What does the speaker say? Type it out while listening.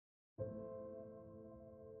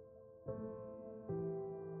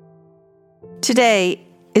Today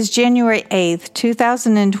is January 8th,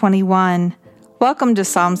 2021. Welcome to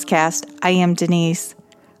Psalmscast. I am Denise.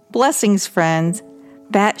 Blessings, friends.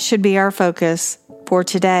 That should be our focus for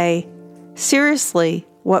today. Seriously,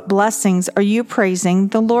 what blessings are you praising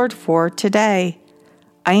the Lord for today?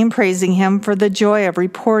 I am praising Him for the joy of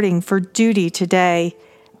reporting for duty today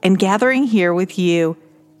and gathering here with you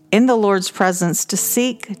in the Lord's presence to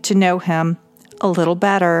seek to know Him a little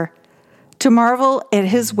better, to marvel at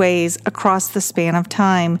His ways across the span of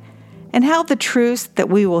time, and how the truths that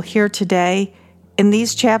we will hear today in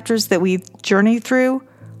these chapters that we journey through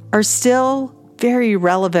are still very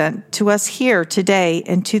relevant to us here today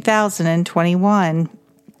in 2021.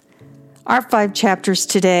 Our 5 chapters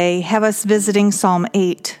today have us visiting Psalm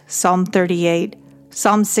 8, Psalm 38,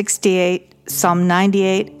 Psalm 68, Psalm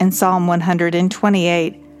 98, and Psalm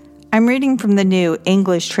 128. I'm reading from the New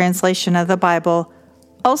English Translation of the Bible,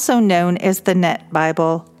 also known as the Net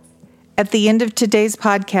Bible. At the end of today's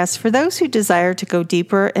podcast, for those who desire to go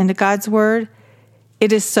deeper into God's Word,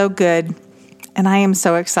 it is so good, and I am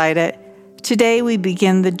so excited. Today we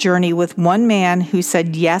begin the journey with one man who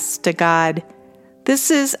said yes to God.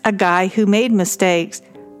 This is a guy who made mistakes,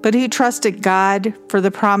 but who trusted God for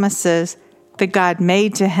the promises that God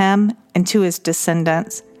made to him and to his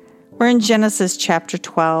descendants. We're in Genesis chapter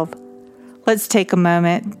 12. Let's take a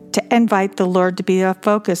moment to invite the Lord to be the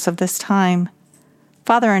focus of this time.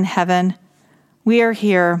 Father in heaven, we are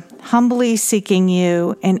here humbly seeking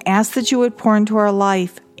you and ask that you would pour into our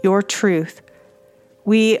life your truth.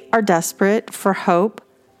 We are desperate for hope.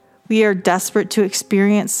 We are desperate to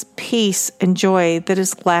experience peace and joy that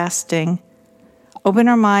is lasting. Open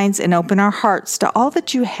our minds and open our hearts to all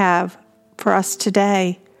that you have for us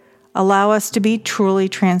today. Allow us to be truly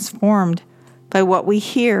transformed by what we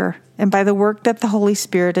hear and by the work that the Holy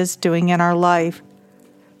Spirit is doing in our life.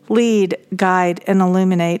 Lead, guide, and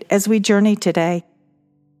illuminate as we journey today.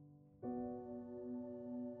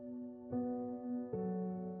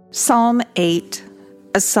 Psalm 8,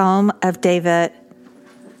 a Psalm of David.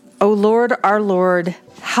 O Lord, our Lord,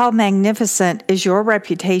 how magnificent is your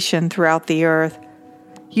reputation throughout the earth.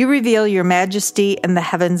 You reveal your majesty in the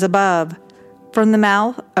heavens above. From the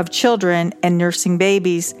mouth of children and nursing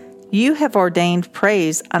babies, you have ordained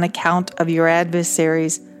praise on account of your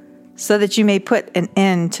adversaries, so that you may put an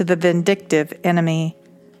end to the vindictive enemy.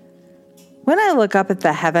 When I look up at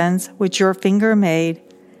the heavens, which your finger made,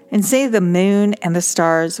 and see the moon and the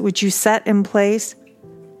stars, which you set in place,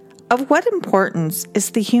 of what importance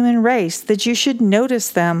is the human race that you should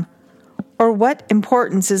notice them? Or what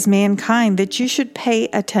importance is mankind that you should pay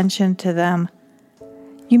attention to them?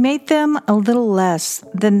 You made them a little less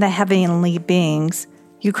than the heavenly beings.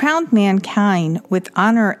 You crowned mankind with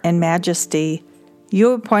honor and majesty.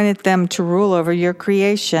 You appointed them to rule over your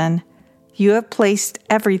creation. You have placed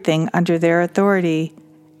everything under their authority,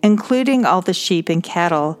 including all the sheep and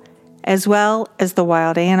cattle, as well as the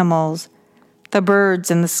wild animals, the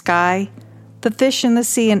birds in the sky, the fish in the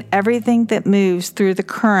sea, and everything that moves through the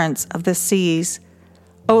currents of the seas.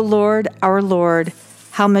 O Lord, our Lord,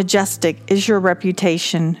 how majestic is your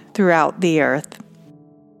reputation throughout the earth.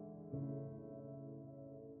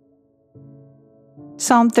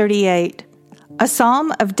 Psalm 38, a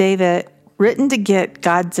psalm of David written to get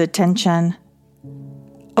God's attention.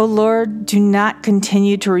 O Lord, do not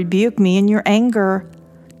continue to rebuke me in your anger.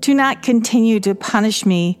 Do not continue to punish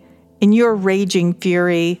me in your raging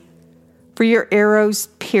fury. For your arrows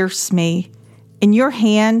pierce me, and your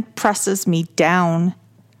hand presses me down.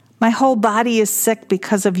 My whole body is sick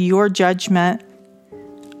because of your judgment.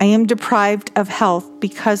 I am deprived of health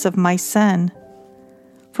because of my sin.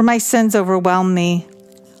 For my sins overwhelm me.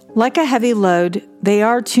 Like a heavy load, they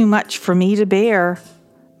are too much for me to bear.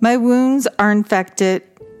 My wounds are infected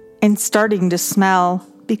and starting to smell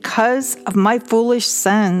because of my foolish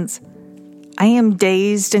sins. I am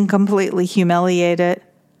dazed and completely humiliated.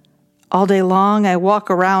 All day long I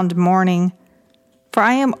walk around mourning, for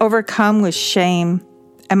I am overcome with shame,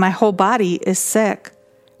 and my whole body is sick.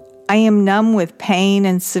 I am numb with pain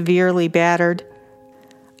and severely battered.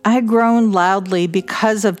 I groan loudly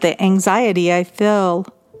because of the anxiety I feel.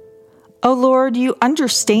 O Lord, you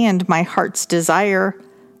understand my heart's desire.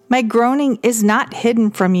 My groaning is not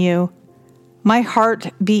hidden from you. My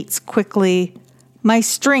heart beats quickly. My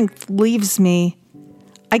strength leaves me.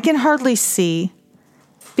 I can hardly see.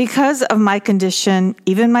 Because of my condition,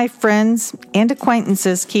 even my friends and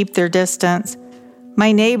acquaintances keep their distance.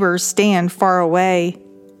 My neighbors stand far away.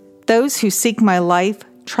 Those who seek my life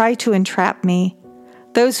try to entrap me.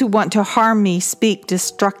 Those who want to harm me speak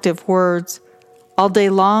destructive words. All day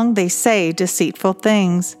long they say deceitful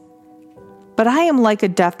things. But I am like a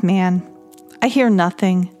deaf man. I hear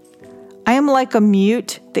nothing. I am like a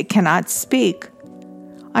mute that cannot speak.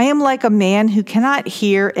 I am like a man who cannot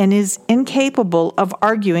hear and is incapable of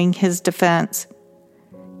arguing his defense.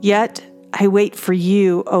 Yet I wait for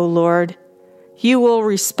you, O Lord. You will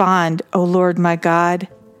respond, O Lord my God.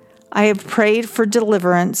 I have prayed for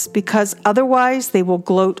deliverance because otherwise they will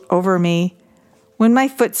gloat over me. When my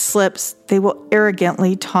foot slips, they will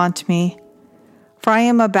arrogantly taunt me. For I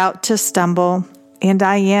am about to stumble, and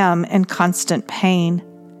I am in constant pain.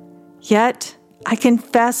 Yet I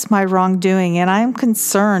confess my wrongdoing, and I am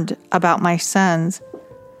concerned about my sins.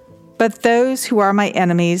 But those who are my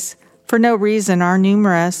enemies for no reason are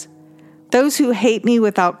numerous. Those who hate me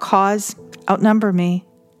without cause outnumber me.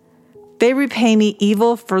 They repay me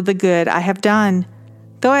evil for the good I have done.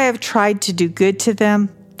 Though I have tried to do good to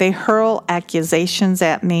them, they hurl accusations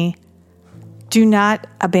at me. Do not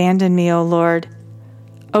abandon me, O Lord.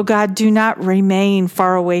 O God, do not remain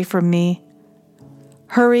far away from me.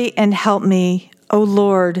 Hurry and help me, O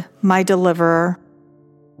Lord, my deliverer.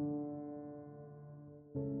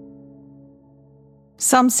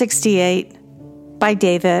 Psalm 68 by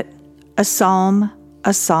David, a psalm,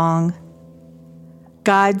 a song.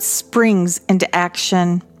 God springs into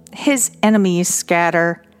action. His enemies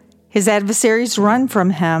scatter. His adversaries run from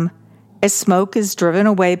him. As smoke is driven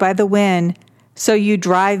away by the wind, so you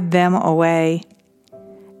drive them away.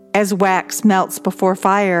 As wax melts before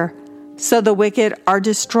fire, so the wicked are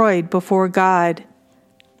destroyed before God.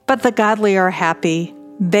 But the godly are happy.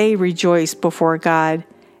 They rejoice before God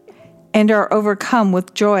and are overcome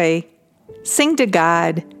with joy. Sing to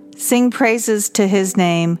God. Sing praises to his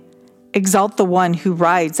name. Exalt the one who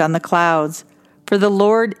rides on the clouds, for the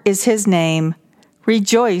Lord is his name.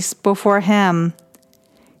 Rejoice before him.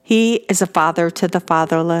 He is a father to the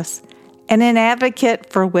fatherless and an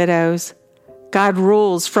advocate for widows. God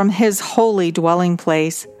rules from his holy dwelling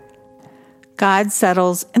place. God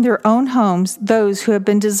settles in their own homes those who have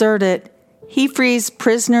been deserted. He frees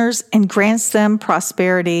prisoners and grants them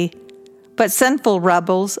prosperity. But sinful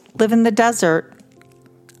rebels live in the desert.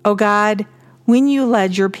 O God, when you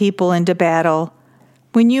led your people into battle,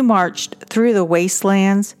 when you marched through the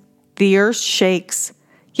wastelands, the earth shakes.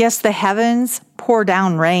 Yes, the heavens pour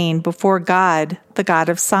down rain before God, the God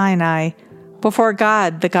of Sinai, before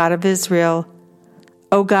God, the God of Israel.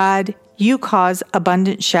 O God, you cause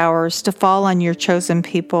abundant showers to fall on your chosen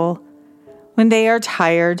people. When they are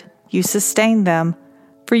tired, you sustain them,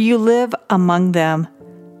 for you live among them.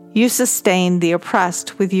 You sustain the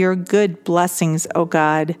oppressed with your good blessings, O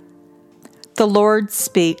God. The Lord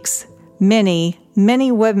speaks. Many,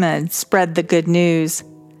 many women spread the good news.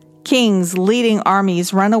 Kings leading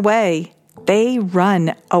armies run away. They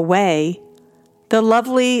run away. The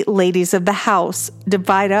lovely ladies of the house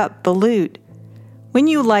divide up the loot. When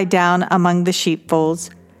you lie down among the sheepfolds,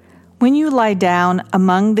 the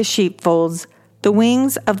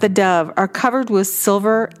wings of the dove are covered with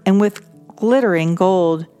silver and with glittering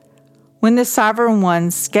gold. When the sovereign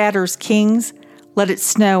one scatters kings, let it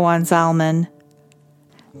snow on Zalman.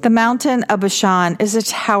 The mountain of Bashan is a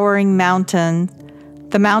towering mountain.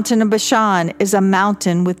 The mountain of Bashan is a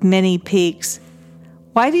mountain with many peaks.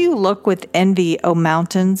 Why do you look with envy, O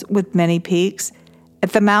mountains with many peaks,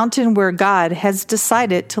 at the mountain where God has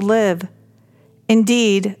decided to live?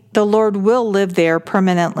 Indeed, the Lord will live there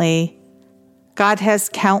permanently. God has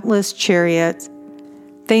countless chariots.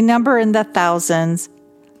 They number in the thousands.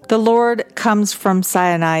 The Lord comes from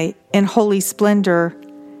Sinai in holy splendor.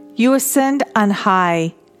 You ascend on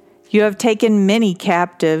high. You have taken many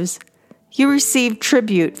captives. You receive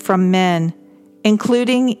tribute from men,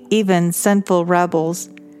 including even sinful rebels.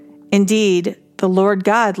 Indeed, the Lord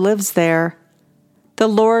God lives there. The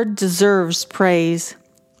Lord deserves praise.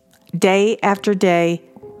 Day after day,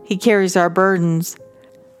 he carries our burdens.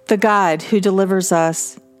 The God who delivers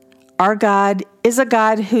us. Our God is a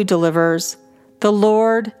God who delivers. The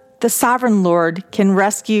Lord, the sovereign Lord, can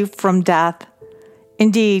rescue from death.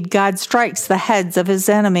 Indeed, God strikes the heads of his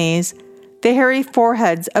enemies, the hairy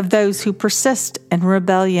foreheads of those who persist in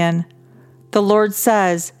rebellion. The Lord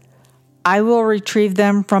says, I will retrieve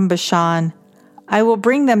them from Bashan. I will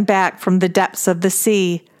bring them back from the depths of the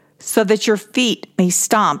sea, so that your feet may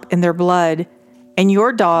stomp in their blood, and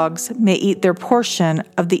your dogs may eat their portion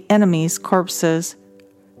of the enemy's corpses.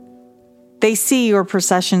 They see your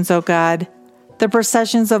processions, O God, the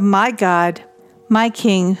processions of my God, my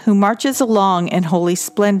King, who marches along in holy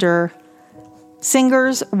splendor.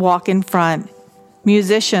 Singers walk in front.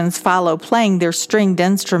 Musicians follow, playing their stringed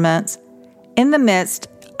instruments, in the midst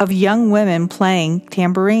of young women playing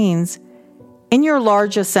tambourines. In your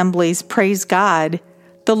large assemblies, praise God,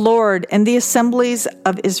 the Lord, and the assemblies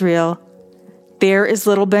of Israel. There is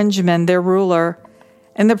little Benjamin, their ruler,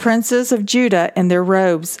 and the princes of Judah in their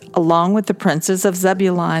robes, along with the princes of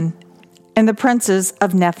Zebulun and the princes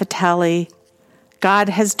of Naphtali. God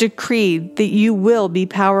has decreed that you will be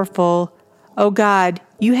powerful. O God,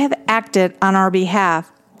 you have acted on our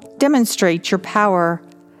behalf. Demonstrate your power.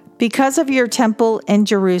 Because of your temple in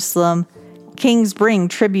Jerusalem, kings bring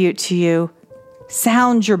tribute to you.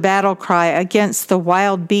 Sound your battle cry against the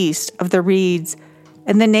wild beast of the reeds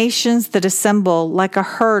and the nations that assemble like a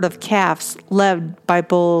herd of calves led by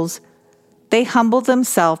bulls. They humble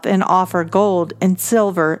themselves and offer gold and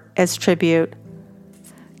silver as tribute.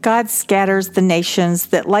 God scatters the nations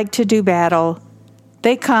that like to do battle.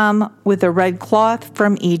 They come with a red cloth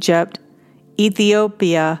from Egypt.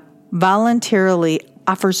 Ethiopia voluntarily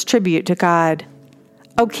offers tribute to God.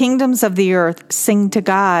 O kingdoms of the earth, sing to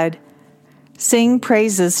God. Sing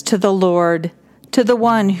praises to the Lord, to the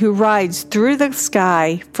one who rides through the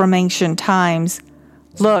sky from ancient times.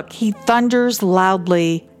 Look, he thunders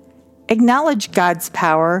loudly. Acknowledge God's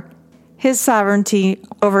power, his sovereignty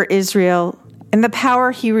over Israel, and the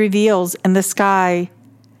power he reveals in the sky.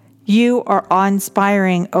 You are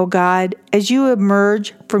awe-inspiring, O God, as you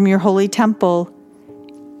emerge from your holy temple.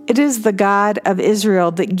 It is the God of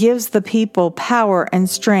Israel that gives the people power and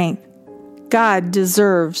strength. God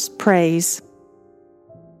deserves praise.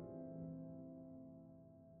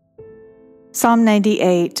 Psalm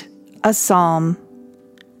 98, a psalm.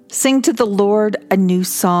 Sing to the Lord a new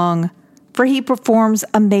song, for he performs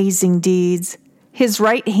amazing deeds. His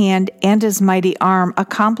right hand and his mighty arm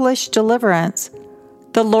accomplish deliverance.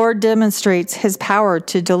 The Lord demonstrates his power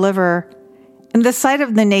to deliver. In the sight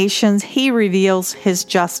of the nations, he reveals his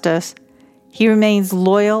justice. He remains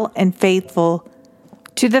loyal and faithful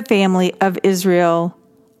to the family of Israel.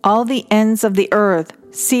 All the ends of the earth,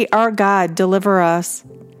 see our God deliver us.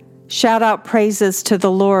 Shout out praises to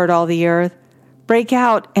the Lord, all the earth. Break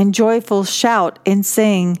out and joyful shout and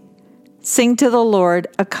sing. Sing to the Lord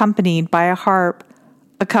accompanied by a harp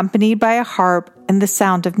and the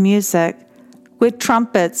sound of music, with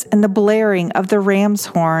trumpets and the blaring of the ram's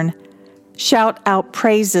horn. Shout out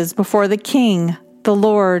praises before the King, the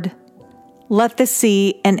Lord. Let the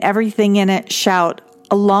sea and everything in it shout,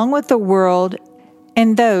 along with the world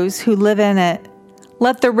and those who live in it.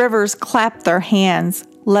 Let the rivers clap their hands.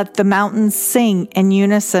 Let the mountains sing in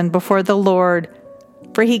unison before the Lord,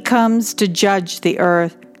 for he comes to judge the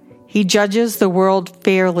earth. He judges the world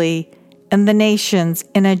fairly and the nations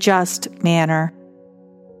in a just manner.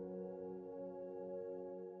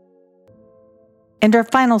 And our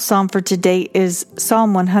final psalm for today is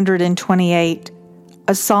Psalm 128,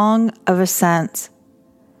 a song of ascents.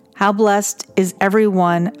 How blessed is every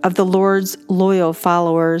one of the Lord's loyal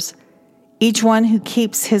followers, each one who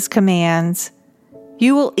keeps his commands.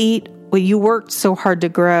 You will eat what you worked so hard to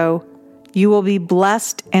grow. You will be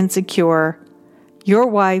blessed and secure. Your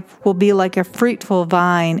wife will be like a fruitful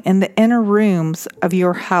vine in the inner rooms of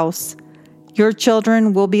your house. Your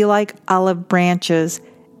children will be like olive branches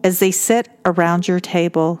as they sit around your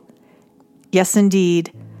table. Yes,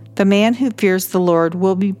 indeed, the man who fears the Lord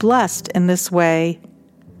will be blessed in this way.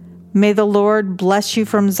 May the Lord bless you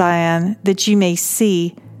from Zion, that you may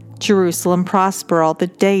see Jerusalem prosper all the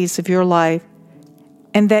days of your life,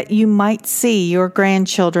 and that you might see your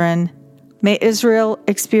grandchildren. May Israel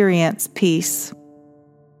experience peace.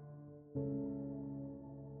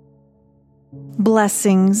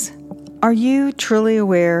 Blessings. Are you truly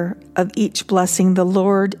aware of each blessing the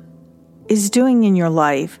Lord is doing in your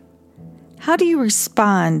life? How do you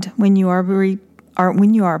respond when you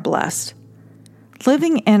are blessed?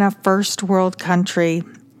 Living in a first world country,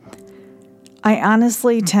 I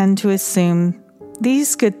honestly tend to assume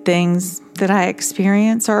these good things that I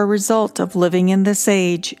experience are a result of living in this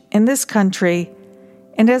age, in this country,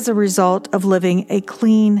 and as a result of living a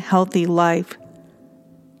clean, healthy life.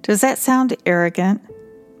 Does that sound arrogant?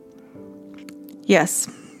 Yes,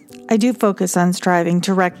 I do focus on striving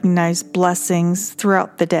to recognize blessings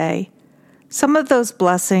throughout the day. Some of those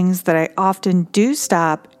blessings that I often do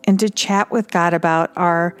stop and to chat with God about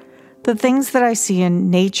are the things that I see in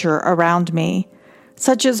nature around me,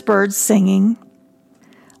 such as birds singing,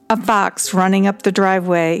 a fox running up the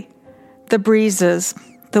driveway, the breezes,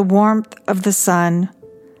 the warmth of the sun.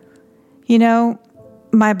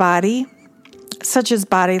 My body, such as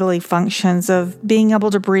bodily functions of being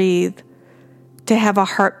able to breathe, to have a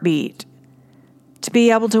heartbeat, to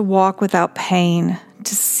be able to walk without pain,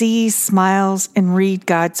 to see smiles and read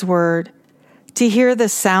God's word, to hear the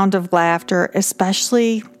sound of laughter,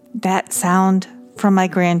 especially that sound from my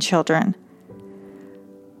grandchildren.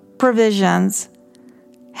 Provisions,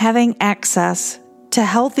 having access to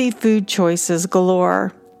healthy food choices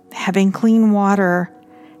galore, having clean water,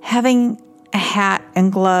 having a hat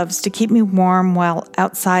and gloves to keep me warm while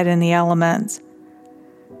outside in the elements.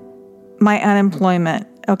 My unemployment,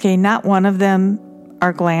 okay, not one of them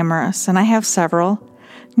are glamorous, and I have several,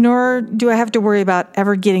 nor do I have to worry about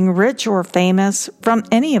ever getting rich or famous from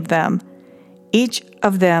any of them. Each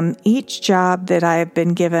of them, each job that I have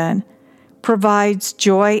been given, provides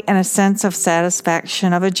joy and a sense of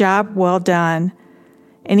satisfaction of a job well done,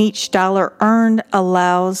 and each dollar earned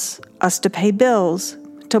allows us to pay bills,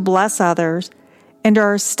 to bless others, and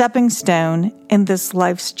are a stepping stone in this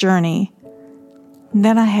life's journey. And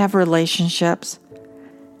then I have relationships.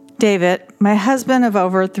 David, my husband of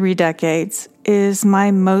over 3 decades, is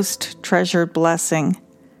my most treasured blessing.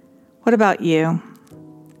 What about you?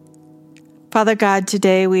 Father God,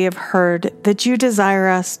 today we have heard that you desire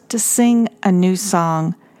us to sing a new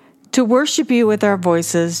song, to worship you with our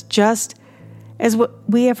voices, just as what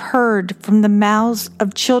we have heard from the mouths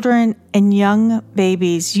of children and young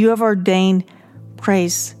babies. You have ordained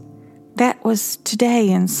praise. That was today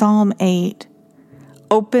in Psalm 8.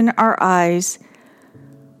 Open our eyes,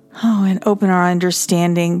 and open our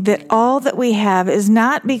understanding that all that we have is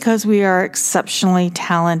not because we are exceptionally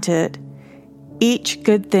talented. Each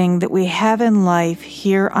good thing that we have in life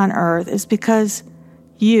here on earth is because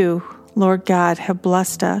you, Lord God, have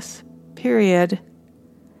blessed us. Period.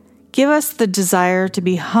 Give us the desire to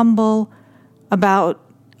be humble about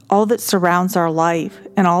all that surrounds our life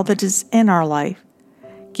and all that is in our life.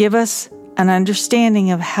 Give us an understanding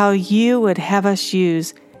of how you would have us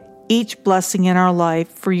use each blessing in our life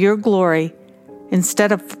for your glory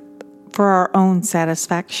instead of for our own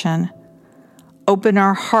satisfaction. Open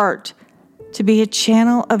our heart to be a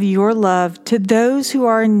channel of your love to those who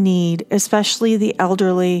are in need, especially the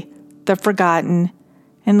elderly, the forgotten,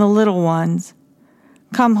 and the little ones.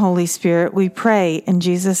 Come, Holy Spirit, we pray in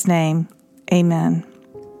Jesus' name. Amen.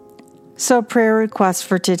 So, prayer request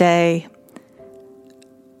for today.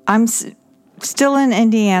 I'm still in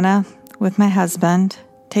Indiana with my husband,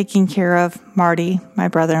 taking care of Marty, my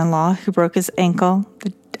brother-in-law, who broke his ankle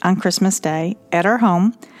on Christmas Day at our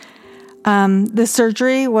home. The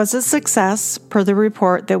surgery was a success per the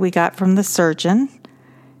report that we got from the surgeon.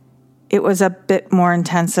 It was a bit more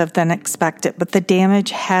intensive than expected, but the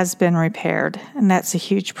damage has been repaired, and that's a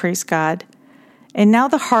huge praise God. And now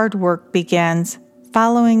the hard work begins,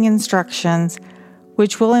 following instructions,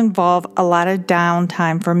 which will involve a lot of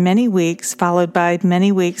downtime for many weeks, followed by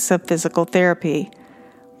many weeks of physical therapy.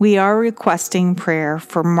 We are requesting prayer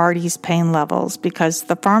for Marty's pain levels because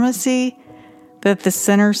the pharmacy that the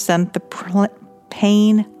center sent the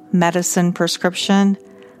pain medicine prescription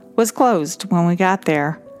was closed when we got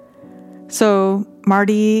there. So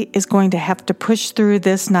Marty is going to have to push through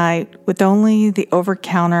this night with only the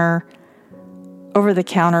over-the-counter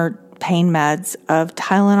pain meds of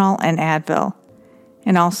Tylenol and Advil.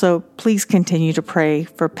 And also, please continue to pray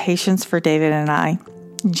for patience for David and I.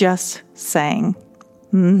 Just saying.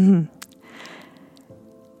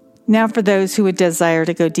 Now, for those who would desire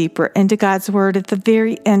to go deeper into God's Word, at the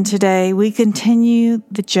very end today, we continue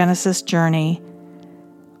the Genesis journey.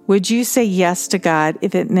 Would you say yes to God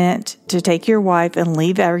if it meant to take your wife and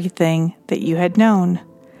leave everything that you had known?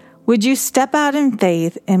 Would you step out in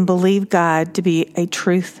faith and believe God to be a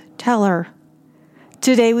truth teller?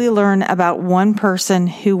 Today we learn about one person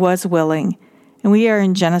who was willing, and we are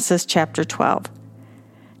in Genesis chapter 12.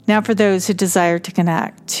 Now, for those who desire to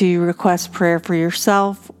connect, to request prayer for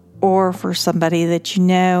yourself or for somebody that you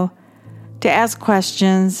know, to ask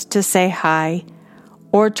questions, to say hi,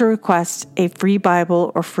 or to request a free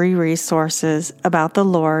Bible or free resources about the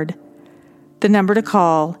Lord, the number to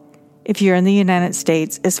call, if you're in the United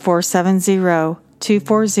States, is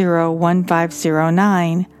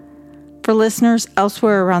 470-240-1509. For listeners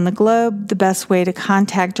elsewhere around the globe, the best way to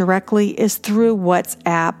contact directly is through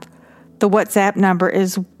WhatsApp. The WhatsApp number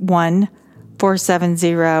is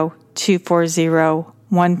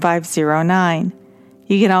 1-470-240-1509.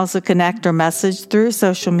 You can also connect or message through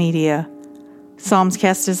social media.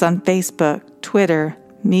 Psalmscast is on Facebook, Twitter,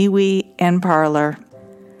 MeWe, and Parler.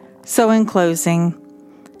 So in closing,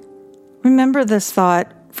 remember this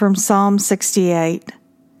thought from Psalm 68.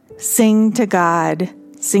 Sing to God.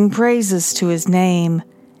 Sing praises to his name.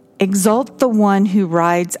 Exalt the one who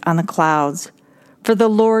rides on the clouds. For the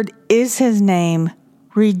Lord is his name.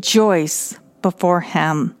 Rejoice before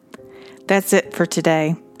him. That's it for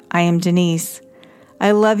today. I am Denise.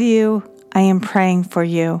 I love you. I am praying for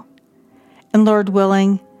you. And Lord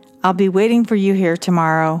willing, I'll be waiting for you here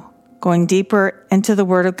tomorrow. Going deeper into the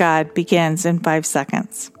Word of God begins in 5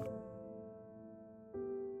 seconds.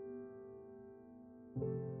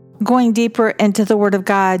 Going deeper into the Word of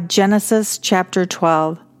God, Genesis chapter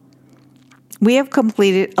 12. We have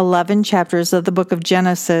completed 11 chapters of the book of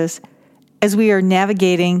Genesis as we are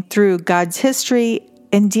navigating through God's history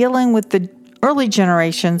and dealing with the early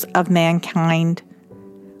generations of mankind.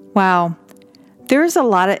 Wow, there is a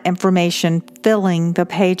lot of information filling the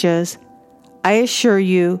pages. I assure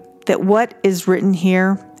you that what is written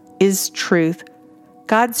here is truth.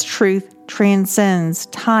 God's truth transcends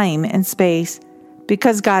time and space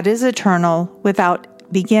because God is eternal without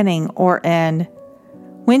beginning or end.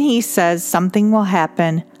 When He says something will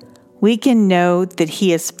happen, we can know that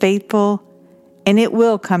He is faithful and it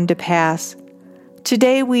will come to pass.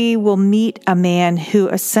 Today we will meet a man who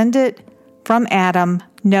ascended from Adam,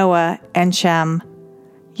 Noah, and Shem.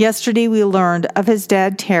 Yesterday we learned of his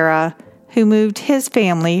dad Terah, who moved his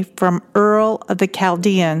family from Ur of the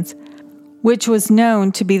Chaldeans, which was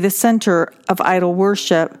known to be the center of idol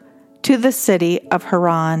worship, to the city of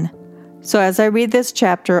Haran. So as I read this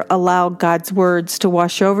chapter, allow God's words to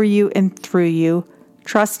wash over you and through you,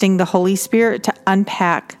 trusting the Holy Spirit to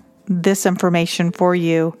unpack this information for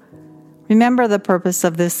you. Remember, the purpose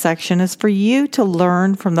of this section is for you to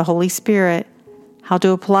learn from the Holy Spirit how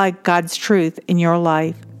to apply God's truth in your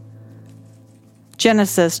life.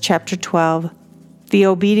 Genesis chapter 12, the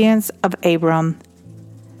obedience of Abram.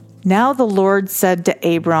 Now the Lord said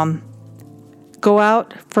to Abram, "Go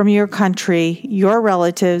out from your country, your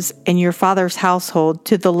relatives, and your father's household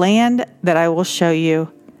to the land that I will show you.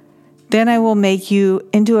 Then I will make you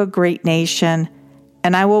into a great nation,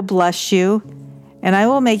 and I will bless you, and I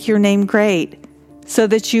will make your name great, so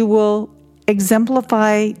that you will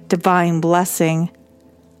exemplify divine blessing.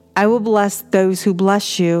 I will bless those who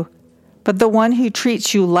bless you, but the one who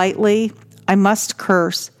treats you lightly I must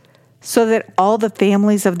curse, so that all the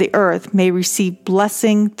families of the earth may receive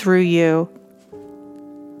blessing through you."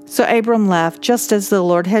 So Abram left, just as the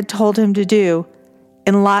Lord had told him to do,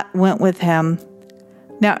 and Lot went with him.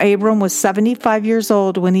 Now Abram was 75 years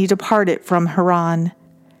old when he departed from Haran.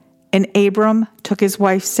 And Abram took his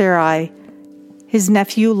wife Sarai, his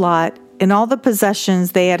nephew Lot, and all the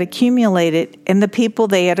possessions they had accumulated and the people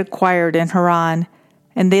they had acquired in Haran,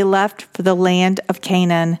 and they left for the land of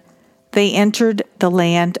Canaan. They entered the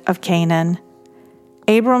land of Canaan.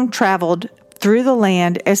 Abram traveled through the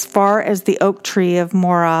land as far as the oak tree of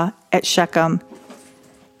Moreh at Shechem.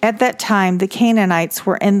 At that time the Canaanites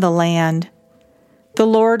were in the land. The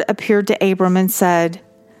Lord appeared to Abram and said,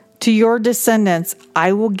 "To your descendants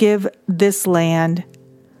I will give this land."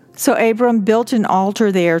 So Abram built an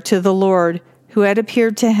altar there to the Lord who had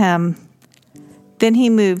appeared to him. Then he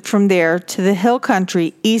moved from there to the hill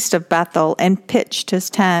country east of Bethel and pitched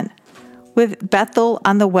his tent, with Bethel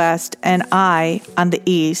on the west and Ai on the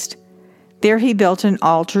east. There he built an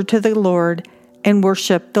altar to the Lord and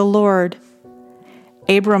worshiped the Lord.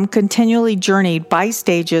 Abram continually journeyed by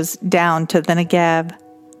stages down to the Negev.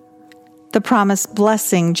 The promised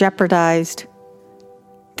blessing jeopardized.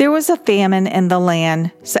 There was a famine in the land,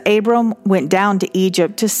 so Abram went down to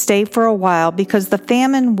Egypt to stay for a while because the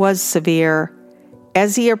famine was severe.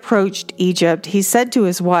 As he approached Egypt, he said to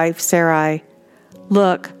his wife Sarai,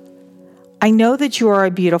 "Look, I know that you are a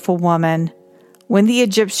beautiful woman. When the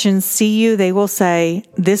Egyptians see you, they will say,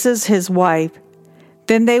 'This is his wife.'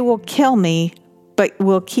 Then they will kill me, but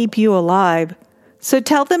will keep you alive. So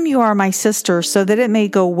tell them you are my sister, so that it may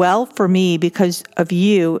go well for me because of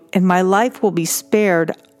you, and my life will be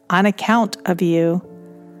spared on account of you."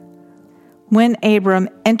 When Abram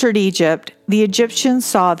entered Egypt, the Egyptians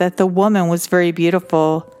saw that the woman was very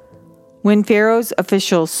beautiful. When Pharaoh's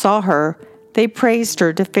officials saw her, they praised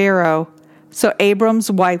her to Pharaoh. So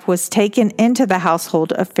Abram's wife was taken into the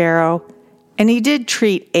household of Pharaoh, and he did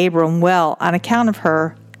treat Abram well on account of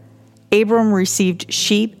her. Abram received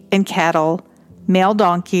sheep and cattle, male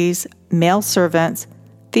donkeys, male servants,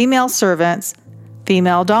 female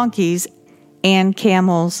donkeys, and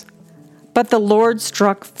camels. But the Lord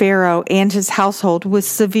struck Pharaoh and his household with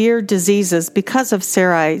severe diseases because of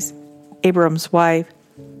Sarai, Abram's wife.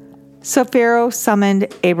 So Pharaoh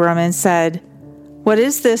summoned Abram and said, "What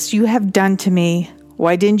is this you have done to me?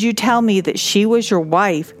 Why didn't you tell me that she was your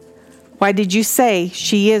wife? Why did you say,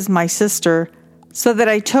 'She is my sister,' so that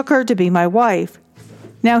I took her to be my wife?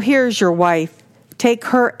 Now here is your wife. Take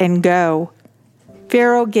her and go."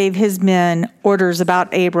 Pharaoh gave his men orders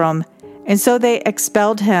about Abram, and so they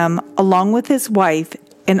expelled him along with his wife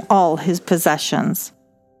and all his possessions.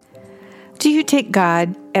 Do you take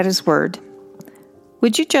God at His word?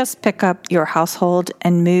 Would you just pick up your household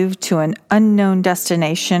and move to an unknown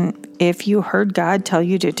destination if you heard God tell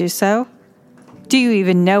you to do so? Do you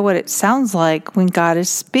even know what it sounds like when God is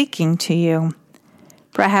speaking to you?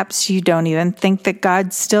 Perhaps you don't even think that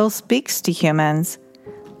God still speaks to humans.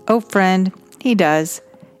 Oh, friend, He does.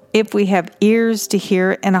 if we have ears to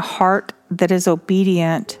hear and a heart that is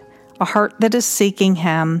obedient, a heart that is seeking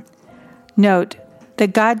Him. Note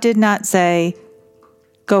that God did not say,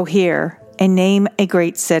 "Go here and name a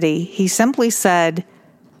great city." He simply said,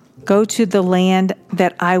 "Go to the land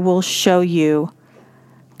that I will show you."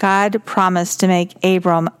 God promised to make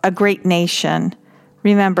Abram a great nation.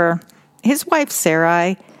 Remember, his wife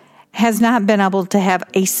Sarai has not been able to have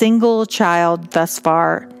a single child thus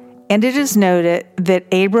far, and it is noted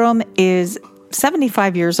that Abram is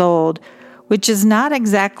 75 years old, which is not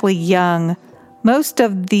exactly young. Most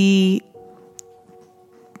of the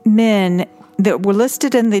men that were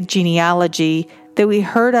listed in the genealogy that we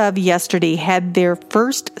heard of yesterday had their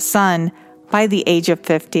first son by the age of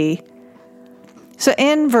 50. So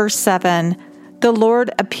in verse 7, the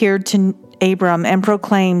Lord appeared to Abram and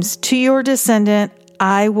proclaims, "To your descendant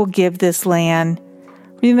I will give this land."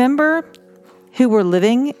 Remember who were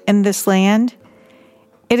living in this land?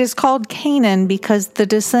 It is called Canaan because the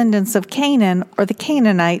descendants of Canaan, or the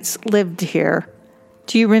Canaanites, lived here.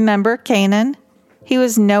 Do you remember Canaan? He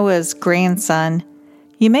was Noah's grandson.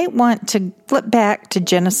 You may want to flip back to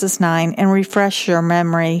Genesis 9 and refresh your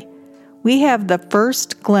memory. We have the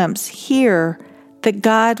first glimpse here that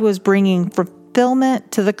God was bringing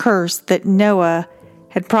fulfillment to the curse that Noah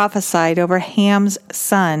had prophesied over Ham's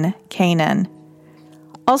son, Canaan.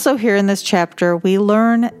 Also here in this chapter, we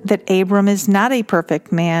learn that Abram is not a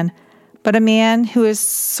perfect man, but a man who is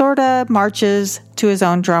sorta marches to his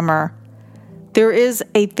own drummer. There is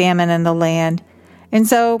a famine in the land, and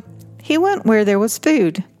so he went where there was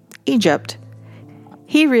food, Egypt.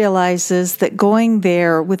 He realizes that going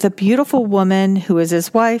there with a beautiful woman who is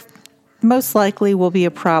his wife most likely will be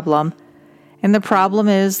a problem. And the problem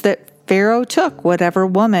is that Pharaoh took whatever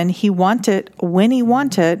woman he wanted when he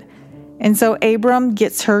wanted. And so Abram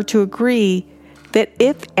gets her to agree that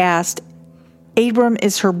if asked, Abram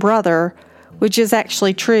is her brother, which is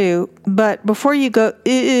actually true. But before you go,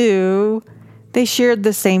 ew, they shared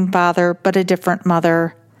the same father but a different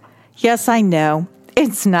mother. Yes, I know,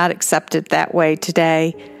 it's not accepted that way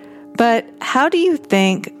today. But how do you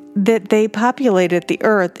think that they populated the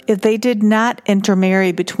earth if they did not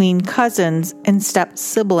intermarry between cousins and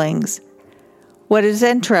step-siblings? What is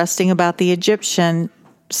interesting about the Egyptian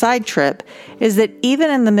side trip is that even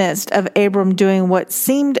in the midst of Abram doing what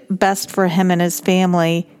seemed best for him and his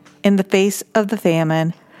family in the face of the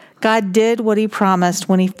famine, God did what He promised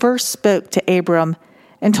when He first spoke to Abram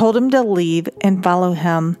and told him to leave and follow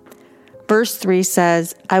Him. Verse 3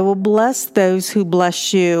 says, "I will bless those who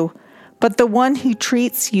bless you, but the one who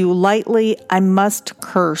treats you lightly I must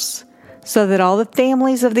curse, so that all the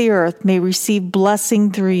families of the earth may receive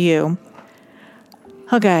blessing through you."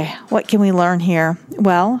 Okay, what can we learn here?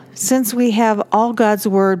 Well, since we have all God's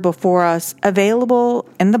Word before us, available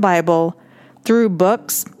in the Bible through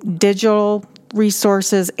books, digital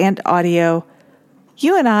resources, and audio,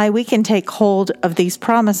 you and I, we can take hold of these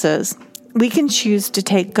promises. We can choose to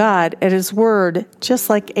take God at His word, just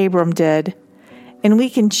like Abram did. And we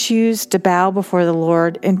can choose to bow before the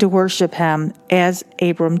Lord and to worship Him as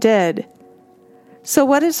Abram did. So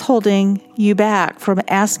what is holding you back from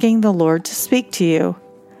asking the Lord to speak to you?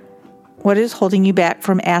 What is holding you back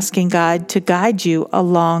from asking God to guide you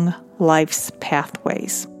along life's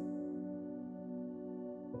pathways?